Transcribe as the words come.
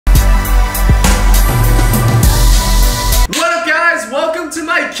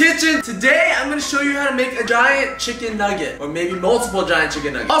kitchen. Today I'm gonna show you how to make a giant chicken nugget, or maybe multiple giant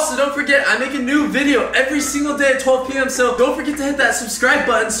chicken nuggets. Also, don't forget, I make a new video every single day at 12 p.m. So don't forget to hit that subscribe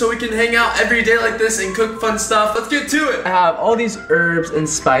button so we can hang out every day like this and cook fun stuff. Let's get to it. I have all these herbs and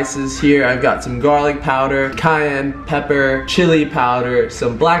spices here. I've got some garlic powder, cayenne pepper, chili powder,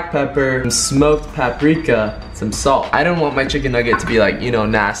 some black pepper, some smoked paprika, some salt. I don't want my chicken nugget to be like, you know,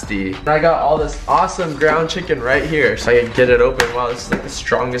 nasty. And I got all this awesome ground chicken right here so I can get it open. Wow, this is like the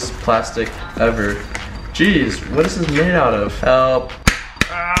strongest plastic ever. Jeez, what is this made out of? Help.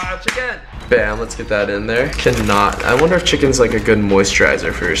 Ah, chicken. Bam, let's get that in there. Cannot. I wonder if chicken's like a good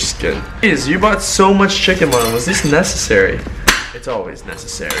moisturizer for your skin. Jeez, you bought so much chicken, Marlin. Was this necessary? It's always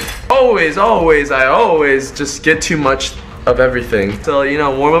necessary. Always, I always just get too much of everything. So, you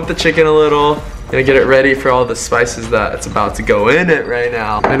know, warm up the chicken a little. Gonna get it ready for all the spices that's about to go in it right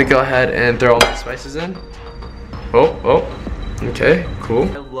now. I'm gonna go ahead and throw all my spices in. Oh, okay, cool.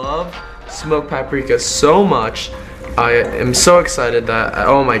 I love smoked paprika so much. I am so excited that,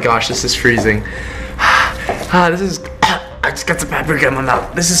 oh my gosh, this is freezing. I just got some paprika in my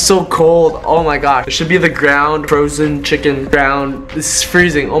mouth. This is so cold. Oh my gosh. It should be the ground frozen chicken ground. This is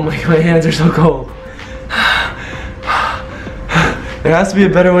freezing. Oh my god, my hands are so cold. There has to be a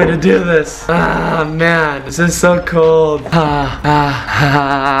better way to do this. Ah, man, this is so cold. My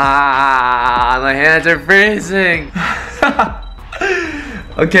hands are freezing.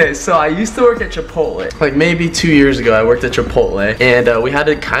 Okay, so I used to work at Chipotle. Like maybe 2 years ago, I worked at Chipotle, and we had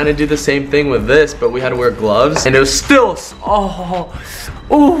to kind of do the same thing with this, but we had to wear gloves, and it was still, it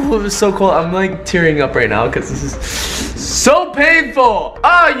was so cold. I'm like tearing up right now because this is so painful.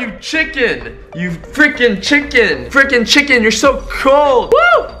 Ah, you chicken, you freaking chicken, you're so cold.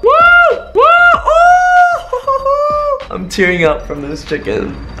 Woo, woo, woo, ooh. I'm tearing up from this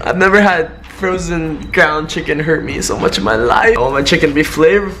chicken. I've never had frozen ground chicken hurt me so much in my life. I want my chicken to be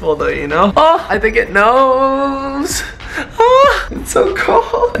flavorful though, you know? Oh, I think it knows. Oh, it's so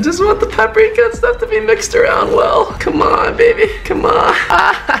cold. I just want the paprika and stuff to be mixed around well. Come on, baby, come on.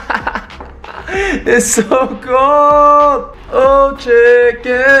 It's so cold. Oh,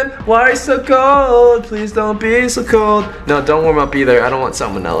 chicken, why are you so cold? Please don't be so cold. No, don't warm up either. I don't want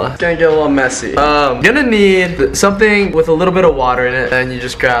salmonella. It's gonna get a little messy. Gonna need something with a little bit of water in it. Then you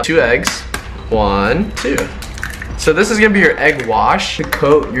just grab 2 eggs. 1, 2. So this is gonna be your egg wash to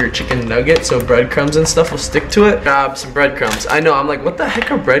coat your chicken nugget so breadcrumbs and stuff will stick to it. Grab some breadcrumbs. I know, I'm like, what the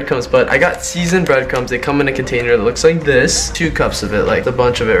heck are breadcrumbs? But I got seasoned breadcrumbs. They come in a container that looks like this. 2 cups of it, like a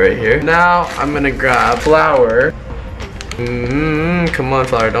bunch of it right here. Now I'm gonna grab flour. Come on,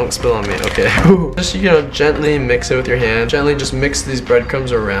 flour, don't spill on me. Okay. Just, you know, gently mix it with your hand. Gently just mix these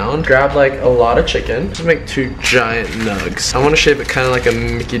breadcrumbs around. Grab like a lot of chicken. Just make 2 giant nugs. I want to shape it kind of like a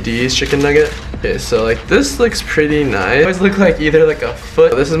Mickey D's chicken nugget. Okay, so like this looks pretty nice. It always look like either like a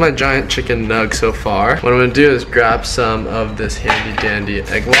foot. This is my giant chicken nug so far. What I'm gonna do is grab some of this handy dandy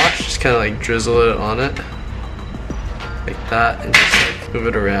egg wash. Just kind of like drizzle it on it. Like that, and just like move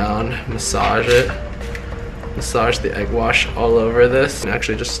it around, massage it. Massage the egg wash all over this, and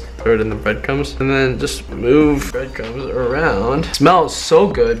actually just throw it in the breadcrumbs, and then just move breadcrumbs around. It smells so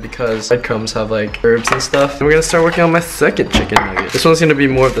good because breadcrumbs have like herbs and stuff. And we're gonna start working on my second chicken nugget. This one's gonna be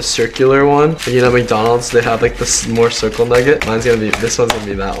more of the circular one. You know, McDonald's, they have like this more circle nugget. This one's gonna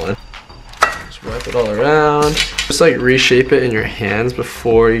be that one. Just wrap it all around. Just like reshape it in your hands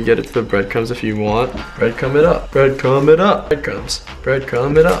before you get it to the breadcrumbs if you want. Breadcrumb it up, breadcrumb it up, breadcrumbs,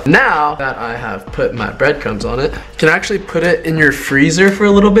 breadcrumb it up. Now that I have put my breadcrumbs on it, you can actually put it in your freezer for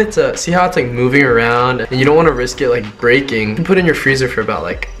a little bit to see how it's like moving around, and you don't want to risk it like breaking. You can put it in your freezer for about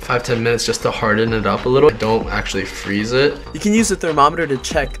like 5-10 minutes just to harden it up a little. Don't actually freeze it. You can use the thermometer to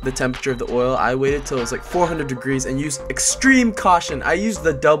check the temperature of the oil. I waited till it was like 400 degrees and used extreme caution. I used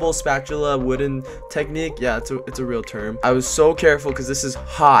the double spatula wooden technique. Yeah, it's a real term. I was so careful because this is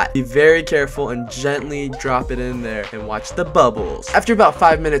hot. Be very careful and gently drop it in there and watch the bubbles. After about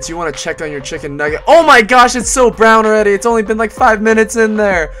 5 minutes, you want to check on your chicken nugget. Oh my gosh, it's so brown already. It's only been like 5 minutes in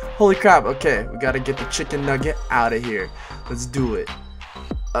there. Holy crap. Okay, we gotta get the chicken nugget out of here. Let's do it.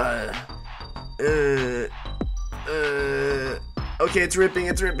 Okay, it's ripping,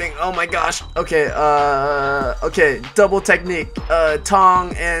 oh my gosh. Okay, okay, double technique,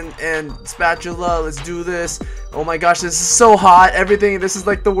 tong and spatula, let's do this. Oh my gosh, this is so hot, everything, this is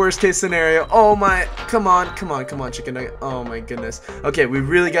like the worst case scenario. Oh my, come on, chicken nugget, oh my goodness. Okay, we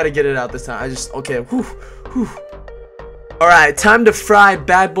really gotta get it out this time. Okay, whew. Alright, time to fry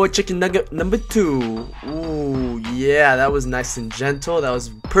bad boy chicken nugget number 2. Ooh, Yeah, that was nice and gentle. That was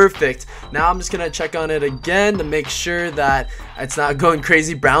perfect. Now I'm just gonna check on it again to make sure that it's not going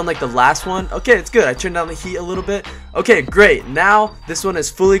crazy brown like the last one. Okay, it's good. I turned down the heat a little bit. Okay, great. Now this one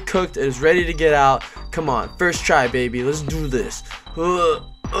is fully cooked. It is ready to get out. Come on, first try, baby. Let's do this.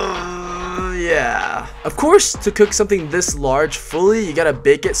 Yeah. Of course, to cook something this large fully, you gotta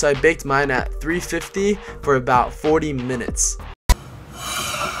bake it. So I baked mine at 350 for about 40 minutes.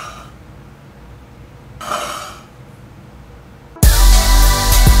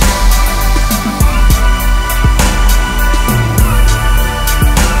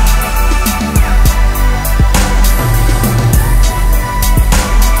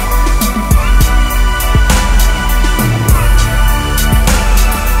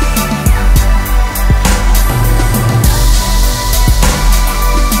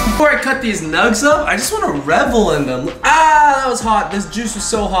 Cut these nugs up, I just want to revel in them. Ah, that was hot. This juice was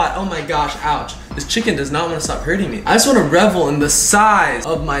so hot. Oh my gosh, ouch. This chicken does not want to stop hurting me. I just want to revel in the size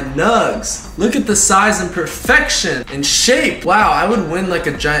of my nugs. Look at the size and perfection and shape. Wow, I would win like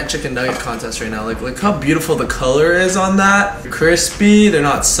a giant chicken nugget contest right now. Like, look how beautiful the color is on that. They're crispy, they're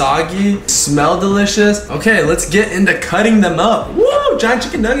not soggy, smell delicious. Okay, let's get into cutting them up. Woo, giant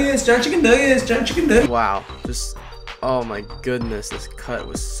chicken nuggets, giant chicken nuggets, giant chicken nuggets. Wow, just oh my goodness, this cut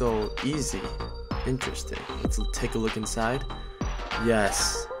was so easy. Interesting. Let's take a look inside.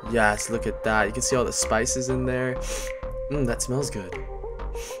 Yes, yes, look at that. You can see all the spices in there. That smells good.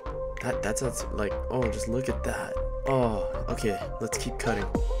 That sounds like, oh, just look at that. Oh, okay, let's keep cutting.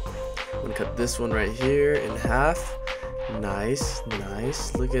 I'm gonna cut this one right here in half. Nice,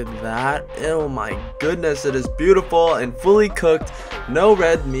 nice. Look at that. Oh my goodness, it is beautiful and fully cooked. No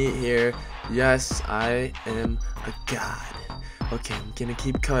red meat here. Yes, I am a god. Okay, I'm gonna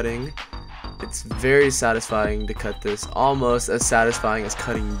keep cutting. It's very satisfying to cut this, almost as satisfying as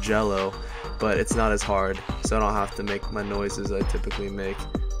cutting jello, but it's not as hard, so I don't have to make my noises I typically make.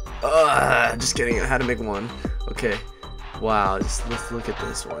 Just kidding, I had to make one. Okay, wow, let's look at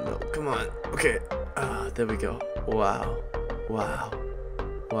this one. No, come on. Okay, there we go. Wow, wow,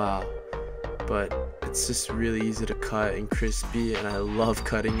 wow. But it's just really easy to cut and crispy, and I love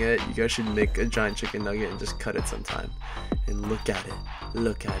cutting it. You guys should make a giant chicken nugget and just cut it sometime. And look at it,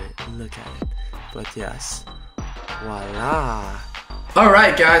 look at it, look at it. But yes, voila.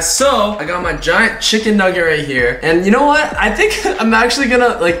 Alright guys, so I got my giant chicken nugget right here, and you know what? I think I'm actually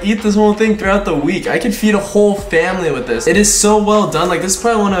gonna like eat this whole thing throughout the week. I could feed a whole family with this. It is so well done. Like, this is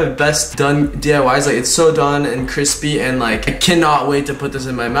probably one of the best done DIYs. Like, it's so done and crispy, and like I cannot wait to put this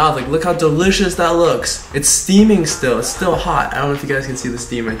in my mouth. Like, look how delicious that looks. It's steaming still. It's still hot. I don't know if you guys can see the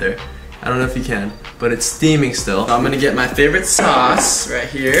steam right there. I don't know if you can, but it's steaming still. So I'm gonna get my favorite sauce right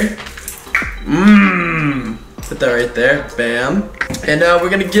here. Put that right there, bam. And we're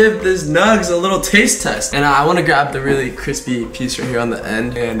gonna give this nugs a little taste test. And I wanna grab the really crispy piece right here on the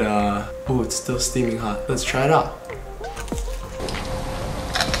end. And oh, it's still steaming hot. Let's try it out.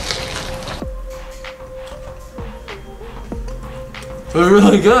 It's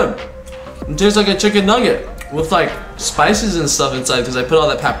really good. It tastes like a chicken nugget with like spices and stuff inside because I put all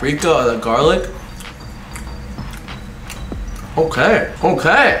that paprika or the garlic. Okay,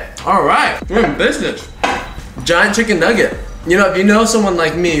 okay, all right, we're in business. Giant chicken nugget. You know, if you know someone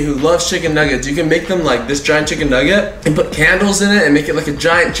like me who loves chicken nuggets, you can make them like this giant chicken nugget and put candles in it and make it like a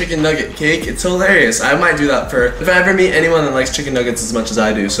giant chicken nugget cake. It's hilarious. I might do that for if I ever meet anyone that likes chicken nuggets as much as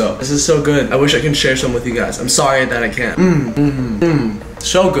I do. So this is so good. I wish I could share some with you guys. I'm sorry that I can't.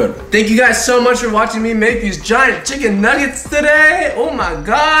 So good. Thank you guys so much for watching me make these giant chicken nuggets today. Oh my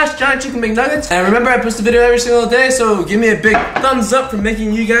gosh, giant chicken McNuggets. And remember, I post a video every single day, so give me a big thumbs up for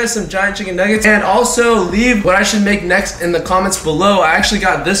making you guys some giant chicken nuggets. And also leave what I should make next in the comments below. I actually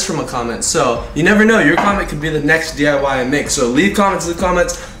got this from a comment, so you never know. Your comment could be the next DIY I make. So leave comments in the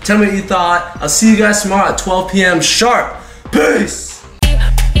comments. Tell me what you thought. I'll see you guys tomorrow at 12 p.m. sharp. Peace.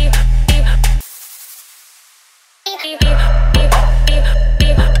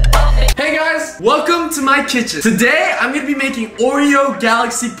 Welcome to my kitchen. Today, I'm gonna be making Oreo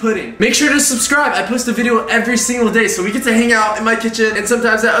Galaxy Pudding. Make sure to subscribe. I post a video every single day, so we get to hang out in my kitchen and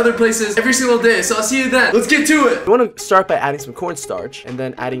sometimes at other places every single day. So I'll see you then. Let's get to it. You wanna start by adding some cornstarch and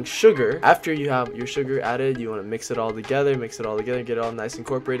then adding sugar. After you have your sugar added, you wanna mix it all together, get it all nice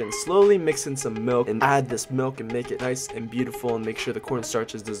incorporated, and slowly mix in some milk and add this milk and make it nice and beautiful and make sure the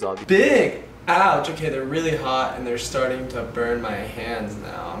cornstarch is dissolved. Big! Ouch, okay, they're really hot and they're starting to burn my hands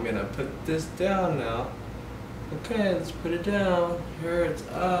now. I'm gonna put this down now. Okay, let's put it down. It hurts.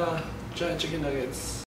 Giant chicken nuggets.